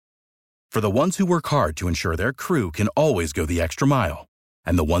For the ones who work hard to ensure their crew can always go the extra mile,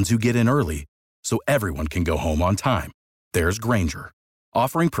 and the ones who get in early so everyone can go home on time, there's Grainger,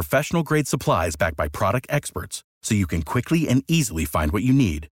 offering professional-grade supplies backed by product experts so you can quickly and easily find what you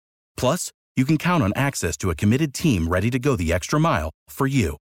need. Plus, you can count on access to a committed team ready to go the extra mile for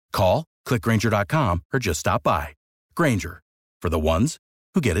you. Call, click Grainger.com, or just stop by. Grainger, for the ones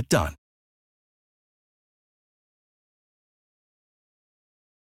who get it done.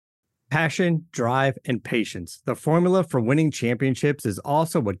 Passion, drive, and patience. The formula for winning championships is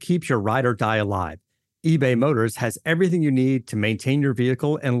also what keeps your ride or die alive. eBay Motors has everything you need to maintain your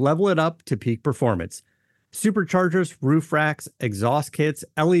vehicle and level it up to peak performance. Superchargers, roof racks, exhaust kits,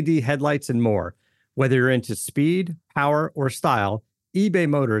 LED headlights, and more. Whether you're into speed, power, or style, eBay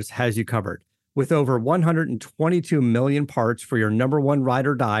Motors has you covered. With over 122 million parts for your number one ride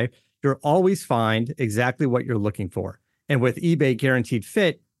or die, you'll always find exactly what you're looking for. And with eBay Guaranteed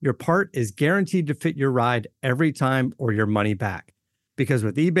Fit, your part is guaranteed to fit your ride every time or your money back. Because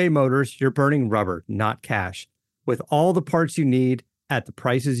with eBay Motors, you're burning rubber, not cash. With all the parts you need at the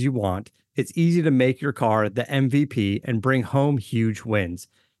prices you want, it's easy to make your car the MVP and bring home huge wins.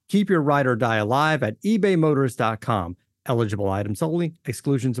 Keep your ride or die alive at ebaymotors.com. Eligible items only.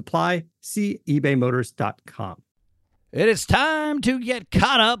 Exclusions apply. See ebaymotors.com. It is time to get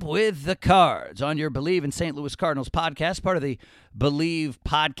caught up with the Cards on your Believe in St. Louis Cardinals podcast, part of the Believe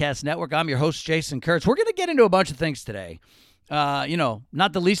Podcast Network. I'm your host, Jason Kurtz. We're going to get into a bunch of things today,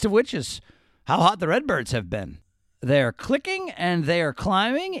 not the least of which is how hot the Redbirds have been. They're clicking and they are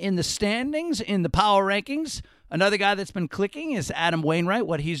climbing in the standings, in the power rankings. Another guy that's been clicking is Adam Wainwright.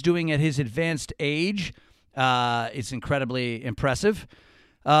 What he's doing at his advanced age is incredibly impressive.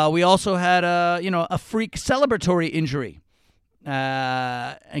 We also had a freak celebratory injury,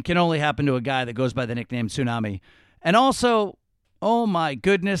 and can only happen to a guy that goes by the nickname Tsunami. And also, oh my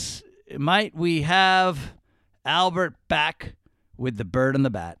goodness, might we have Albert back with the bird on the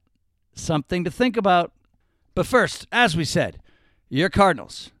bat? Something to think about. But first, as we said, your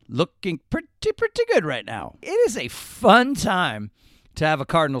Cardinals looking pretty good right now. It is a fun time to have a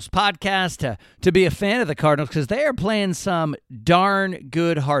Cardinals podcast, to be a fan of the Cardinals, because they are playing some darn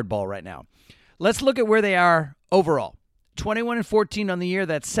good hardball right now. Let's look at where they are overall. 21-14 on the year.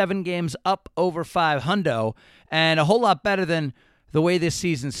 That's 7 games up over 500, and a whole lot better than the way this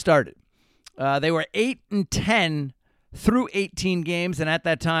season started. They were 8-10 through 18 games, and at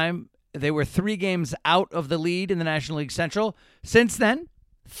that time, they were 3 games out of the lead in the National League Central. Since then,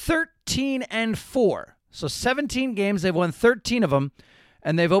 13-4. So 17 games, they've won 13 of them,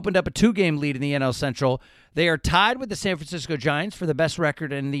 and they've opened up a 2-game lead in the NL Central. They are tied with the San Francisco Giants for the best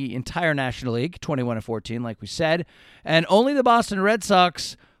record in the entire National League, 21-14, like we said. And only the Boston Red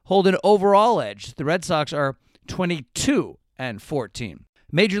Sox hold an overall edge. The Red Sox are 22-14.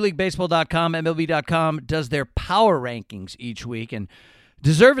 MajorLeagueBaseball.com, MLB.com does their power rankings each week, and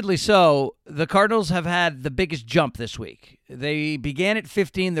deservedly so. The Cardinals have had the biggest jump this week. They began at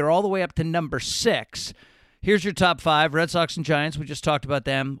 15. They're all the way up to number 6. Here's your top 5. Red Sox and Giants. We just talked about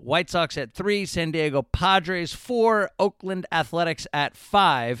them. White Sox at 3. San Diego Padres 4. Oakland Athletics at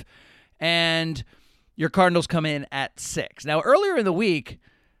 5. And your Cardinals come in at 6. Now, earlier in the week,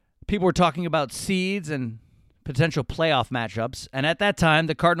 people were talking about seeds and potential playoff matchups. And at that time,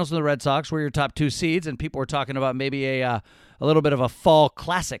 the Cardinals and the Red Sox were your top 2 seeds, and people were talking about maybe a little bit of a fall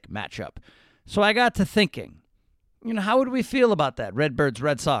classic matchup. So I got to thinking, how would we feel about that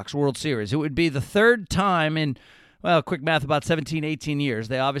Redbirds-Red Sox World Series? It would be the 3rd time in, quick math, about 17, 18 years.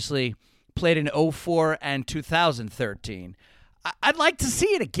 They obviously played in 2004 and 2013. I'd like to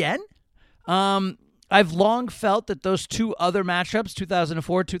see it again. I've long felt that those 2 other matchups,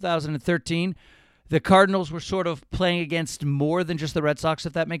 2004, 2013, the Cardinals were sort of playing against more than just the Red Sox,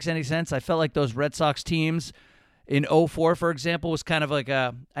 if that makes any sense. I felt like those Red Sox teams in 2004, for example, was kind of like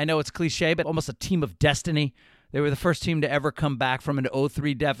I know it's cliche, but almost a team of destiny. They were the first team to ever come back from an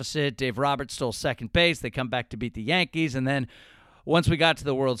 0-3 deficit. Dave Roberts stole second base. They come back to beat the Yankees. And then once we got to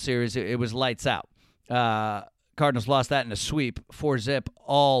the World Series, it was lights out. Cardinals lost that in a sweep, 4-zip,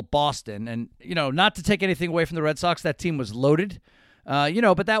 all Boston. And, not to take anything away from the Red Sox, that team was loaded.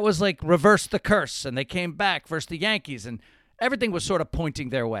 But that was like reverse the curse. And they came back versus the Yankees. And everything was sort of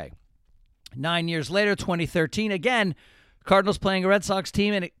pointing their way. 9 years later, 2013, again, Cardinals playing a Red Sox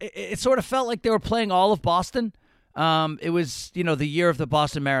team, and it sort of felt like they were playing all of Boston. It was, the year of the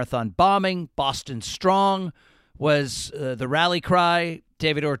Boston Marathon bombing. Boston strong was the rally cry.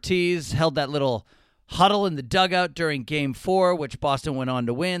 David Ortiz held that little huddle in the dugout during Game 4, which Boston went on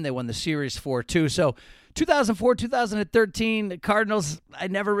to win. They won the series 4-2. So 2004, 2013, the Cardinals, I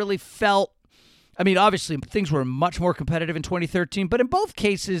never really felt, obviously things were much more competitive in 2013, but in both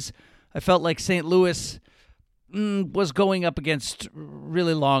cases, I felt like St. Louis was going up against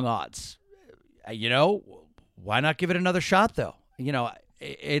really long odds. Why not give it another shot, though?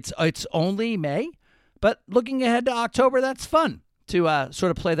 It's only May, but looking ahead to October, that's fun to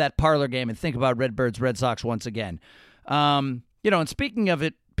sort of play that parlor game and think about Redbirds, Red Sox once again. And speaking of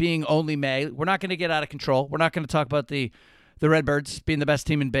it being only May, we're not going to get out of control. We're not going to talk about the Redbirds being the best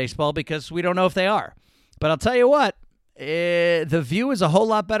team in baseball because we don't know if they are. But I'll tell you what, the view is a whole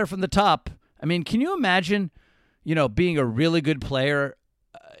lot better from the top. I mean, can you imagine, being a really good player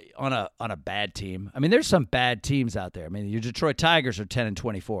on a bad team? I mean, there's some bad teams out there. I mean, your Detroit Tigers are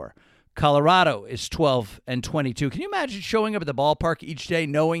 10-24. Colorado is 12-22. Can you imagine showing up at the ballpark each day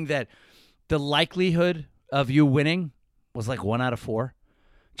knowing that the likelihood of you winning was like 1 out of 4?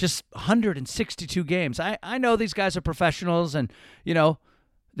 Just 162 games. I know these guys are professionals and,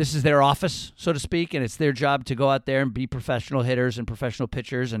 this is their office, so to speak, and it's their job to go out there and be professional hitters and professional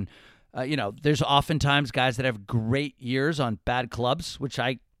pitchers. And, there's oftentimes guys that have great years on bad clubs, which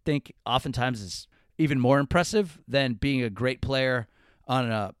I think oftentimes is even more impressive than being a great player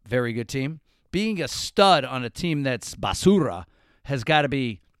on a very good team. Being a stud on a team that's basura has got to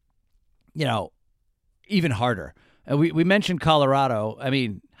be, even harder. And we mentioned Colorado. I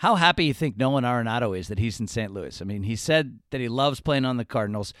mean, how happy you think Nolan Arenado is that he's in St. Louis? I mean, he said that he loves playing on the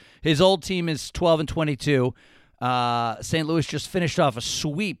Cardinals. His old team is 12-22. St. Louis just finished off a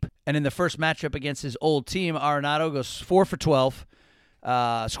sweep. And in the first matchup against his old team, Arenado goes 4 for 12,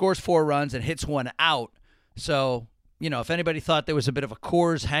 scores 4 runs, and hits 1 out. So, if anybody thought there was a bit of a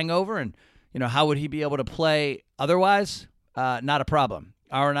Coors hangover and, how would he be able to play otherwise? Not a problem.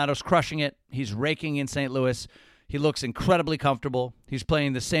 Arenado's crushing it. He's raking in St. Louis. He looks incredibly comfortable. He's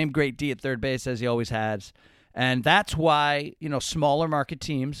playing the same great D at third base as he always has. And that's why, smaller market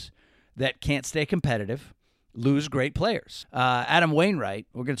teams that can't stay competitive lose great players. Adam Wainwright,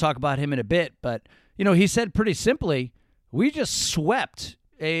 we're going to talk about him in a bit, but, he said pretty simply, we just swept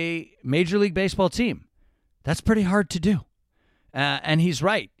a Major League Baseball team. That's pretty hard to do. And he's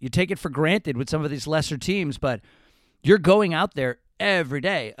right. You take it for granted with some of these lesser teams, but you're going out there every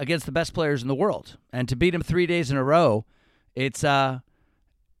day against the best players in the world. And to beat them 3 days in a row, it's not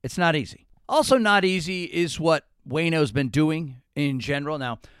easy. Also not easy is what Waino's been doing in general.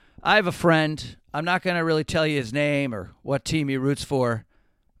 Now, I have a friend. I'm not going to really tell you his name or what team he roots for.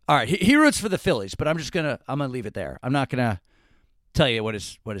 All right, he roots for the Phillies, but I'm going to leave it there. I'm not going to tell you what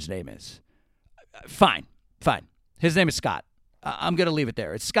his name is. Fine. His name is Scott. I'm going to leave it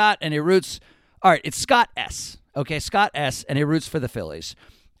there. It's Scott, and he roots. All right, it's Scott S. Okay, Scott S., and he roots for the Phillies.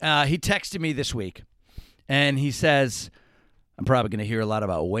 He texted me this week, and he says, I'm probably going to hear a lot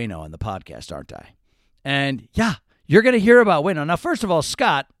about Waino on the podcast, aren't I? And, yeah, you're going to hear about Waino. Now, first of all,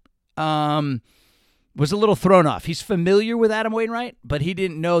 Scott was a little thrown off. He's familiar with Adam Wainwright, but he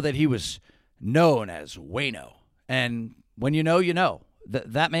didn't know that he was known as Waino. And when you know, you know.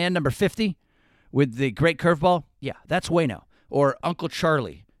 That man, number 50, with the great curveball, yeah, that's Waino. Or Uncle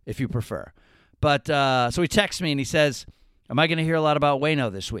Charlie, if you prefer. But so he texts me and he says, am I going to hear a lot about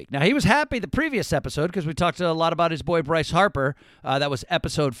Waino this week? Now, he was happy the previous episode because we talked a lot about his boy Bryce Harper. That was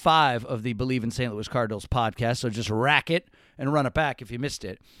episode 5 of the Believe in St. Louis Cardinals podcast. So just rack it and run it back if you missed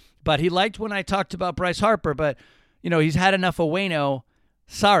it. But he liked when I talked about Bryce Harper. But, he's had enough of Waino.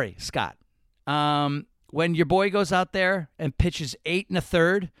 Sorry, Scott. When your boy goes out there and pitches 8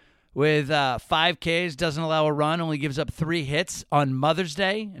 1/3 with 5 Ks, doesn't allow a run, only gives up 3 hits on Mother's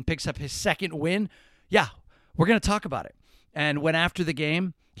Day and picks up his second win, yeah, we're going to talk about it. And when after the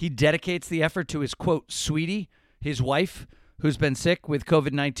game, he dedicates the effort to his, quote, sweetie, his wife, who's been sick with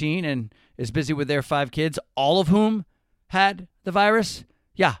COVID-19 and is busy with their 5 kids, all of whom had the virus,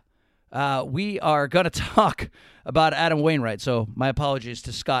 yeah, we are going to talk about Adam Wainwright. So my apologies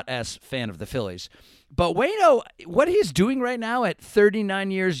to Scott S., fan of the Phillies. But Waino, what he's doing right now at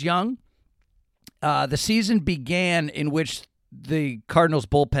 39 years young, the season began in which the Cardinals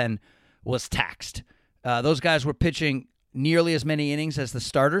bullpen was taxed. Those guys were pitching nearly as many innings as the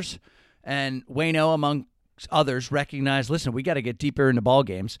starters. And Waino, among others, recognized, listen, we got to get deeper into ball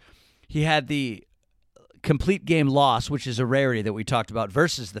games. He had the complete game loss, which is a rarity that we talked about,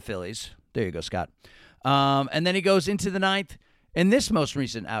 versus the Phillies. There you go, Scott. And then he goes into the 9th. In this most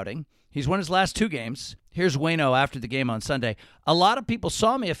recent outing, he's won his last 2 games. Here's Waino after the game on Sunday. A lot of people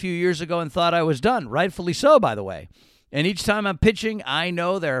saw me a few years ago and thought I was done. Rightfully so, by the way. And each time I'm pitching, I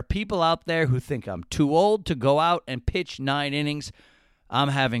know there are people out there who think I'm too old to go out and pitch 9 innings. I'm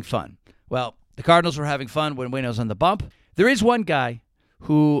having fun. Well, the Cardinals were having fun when Waino's on the bump. There is one guy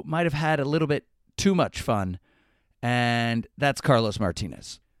who might have had a little bit too much fun, and that's Carlos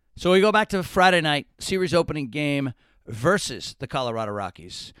Martinez. So we go back to Friday night, series opening game versus the Colorado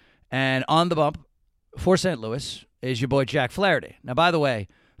Rockies. And on the bump for St. Louis is your boy Jack Flaherty. Now, by the way,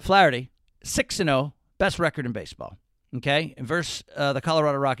 Flaherty, 6-0, best record in baseball. Okay? And versus the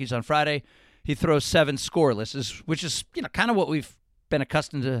Colorado Rockies on Friday, he throws 7 scoreless, which is kind of what we've been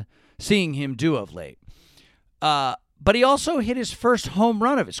accustomed to seeing him do of late. But he also hit his first home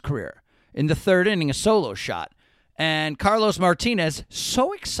run of his career in the 3rd inning, a solo shot. And Carlos Martinez,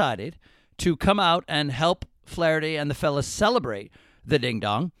 so excited to come out and help Flaherty and the fellas celebrate the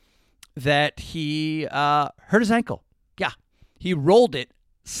ding-dong, that he hurt his ankle. Yeah, he rolled it,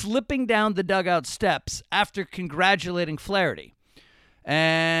 slipping down the dugout steps after congratulating Flaherty.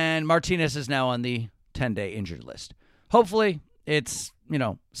 And Martinez is now on the 10-day injured list. Hopefully it's,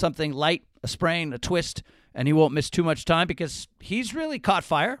 something light, a sprain, a twist, and he won't miss too much time because he's really caught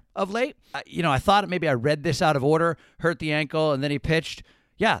fire of late. I thought maybe I read this out of order, hurt the ankle, and then he pitched.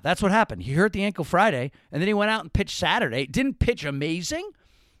 Yeah, that's what happened. He hurt the ankle Friday, and then he went out and pitched Saturday. Didn't pitch amazing,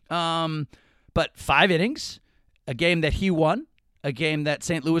 but 5 innings, a game that he won, a game that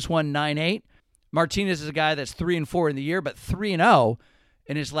St. Louis won 9-8. Martinez is a guy that's 3-4 in the year, but 3-0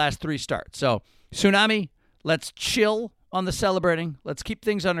 in his last 3 starts. So, Tsunami, let's chill on the celebrating. Let's keep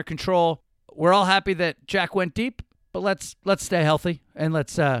things under control. We're all happy that Jack went deep, but let's stay healthy and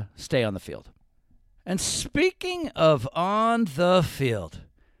let's stay on the field. And speaking of on the field,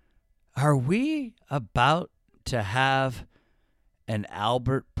 are we about to have an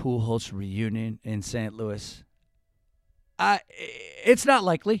Albert Pujols reunion in St. Louis? It's not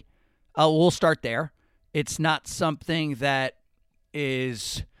likely. We'll start there. It's not something that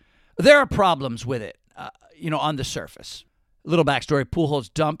is... There are problems with it, on the surface. A little backstory.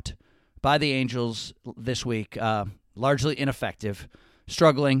 Pujols dumped by the Angels this week, largely ineffective,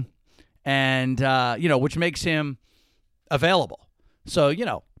 struggling, and, which makes him available. So,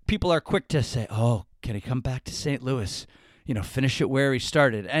 people are quick to say, oh, can he come back to St. Louis? Finish it where he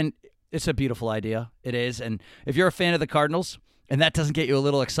started. And it's a beautiful idea. It is. And if you're a fan of the Cardinals and that doesn't get you a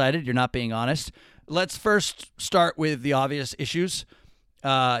little excited, you're not being honest. Let's first start with the obvious issues.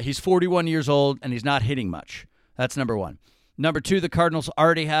 He's 41 years old and he's not hitting much. That's number one. Number two, the Cardinals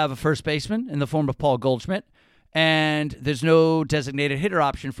already have a first baseman in the form of Paul Goldschmidt, and there's no designated hitter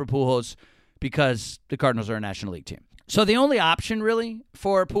option for Pujols because the Cardinals are a National League team. So the only option really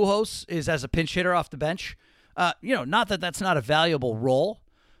for Pujols is as a pinch hitter off the bench. Not that that's not a valuable role,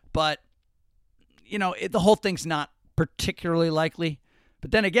 but, the whole thing's not particularly likely.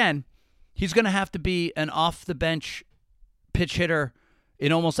 But then again, he's going to have to be an off-the-bench pitch hitter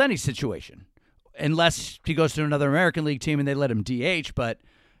in almost any situation, unless he goes to another American League team and they let him DH, but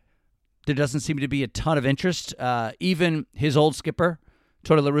there doesn't seem to be a ton of interest. Even his old skipper,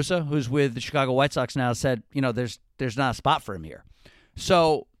 Tony La Russa, who's with the Chicago White Sox now, said, there's not a spot for him here.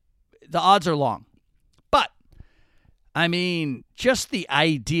 So the odds are long. But, just the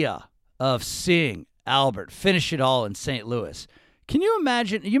idea of seeing Albert finish it all in St. Louis. Can you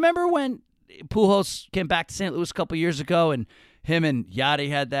imagine? You remember when Pujols came back to St. Louis a couple years ago and him and Yachty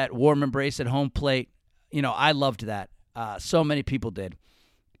had that warm embrace at home plate? I loved that. So many people did.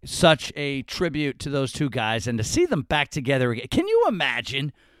 Such a tribute to those two guys, and to see them back together again. Can you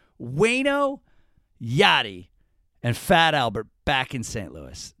imagine Waino, Yachty, and Fat Albert back in St.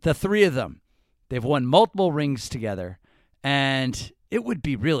 Louis? The three of them. They've won multiple rings together, and it would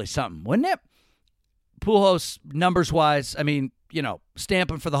be really something, wouldn't it? Pujols, numbers-wise,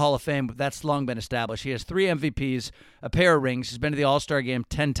 stamping for the Hall of Fame, that's long been established. He has 3 MVPs, a pair of rings. He's been to the All-Star game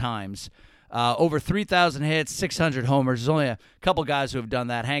 10 times. Over 3,000 hits, 600 homers. There's only a couple guys who have done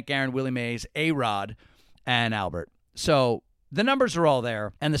that. Hank Aaron, Willie Mays, A-Rod, and Albert. So the numbers are all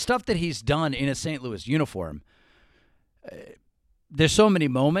there. And the stuff that he's done in a St. Louis uniform, there's so many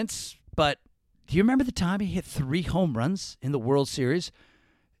moments. But do you remember the time he hit 3 home runs in the World Series?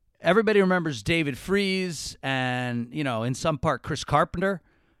 Everybody remembers David Freese and, in some part, Chris Carpenter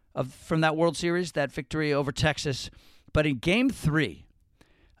from that World Series, that victory over Texas. But in Game 3,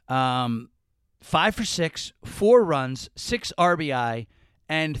 5 for 6, 4 runs, 6 RBI,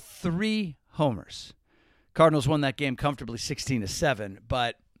 and 3 homers. Cardinals won that game comfortably 16-7.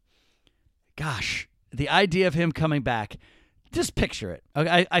 But, gosh, the idea of him coming back, just picture it.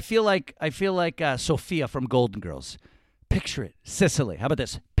 I feel like Sophia from Golden Girls. Picture it. Sicily. How about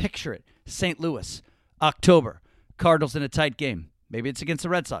this? Picture it. St. Louis. October. Cardinals in a tight game. Maybe it's against the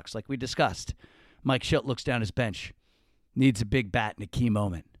Red Sox, like we discussed. Mike Schilt looks down his bench. Needs a big bat in a key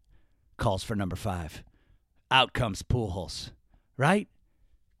moment. Calls for number 5. Out comes Pujols. Right?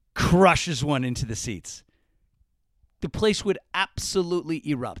 Crushes one into the seats. The place would absolutely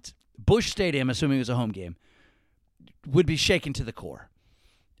erupt. Busch Stadium, assuming it was a home game, would be shaken to the core.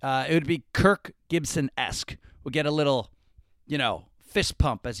 It would be Kirk Gibson-esque. We'll get a little, fist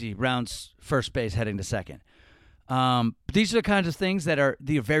pump as he rounds first base heading to second. These are the kinds of things that are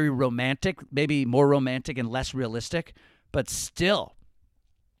very romantic, maybe more romantic and less realistic, but still,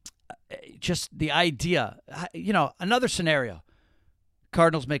 just the idea, another scenario.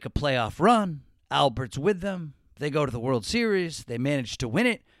 Cardinals make a playoff run. Albert's with them. They go to the World Series. They manage to win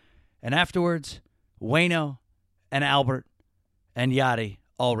it. And afterwards, Waino and Albert and Yadi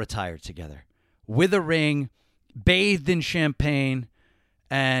all retired together with a ring, bathed in champagne,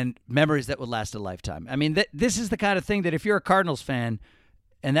 and memories that would last a lifetime. I mean, this is the kind of thing that if you're a Cardinals fan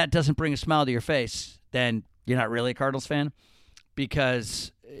and that doesn't bring a smile to your face, then you're not really a Cardinals fan,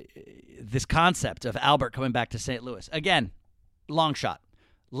 because this concept of Albert coming back to St. Louis, again, long shot,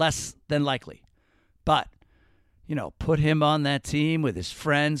 less than likely. But, put him on that team with his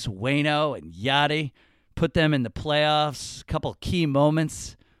friends, Waino and Yadi, put them in the playoffs, a couple key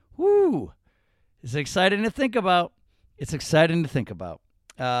moments. Woo! It's exciting to think about.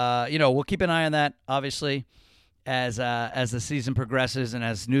 We'll keep an eye on that, obviously, as the season progresses and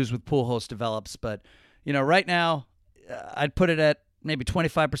as news with Pujols develops. But, right now, I'd put it at maybe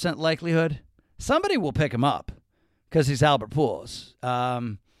 25% likelihood. Somebody will pick him up because he's Albert Pujols.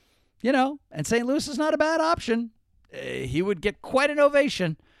 And St. Louis is not a bad option. He would get quite an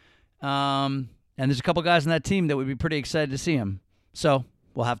ovation. And there's a couple guys on that team that would be pretty excited to see him. So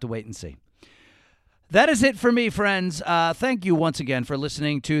we'll have to wait and see. That is it for me, friends. Thank you once again for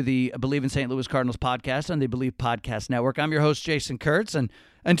listening to the Believe in St. Louis Cardinals podcast on the Believe Podcast Network. I'm your host, Jason Kurtz, and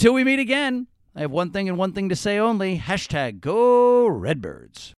until we meet again, I have one thing and one thing to say only. #Go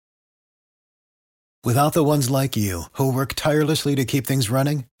Redbirds. Without the ones like you, who work tirelessly to keep things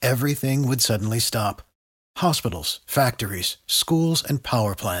running, everything would suddenly stop. Hospitals, factories, schools, and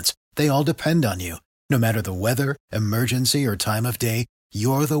power plants, they all depend on you. No matter the weather, emergency, or time of day,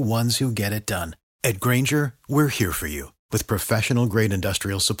 you're the ones who get it done. At Grainger, we're here for you with professional-grade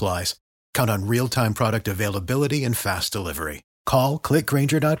industrial supplies. Count on real-time product availability and fast delivery. Call, click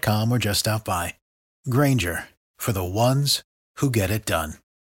Grainger.com, or just stop by. Grainger, for the ones who get it done.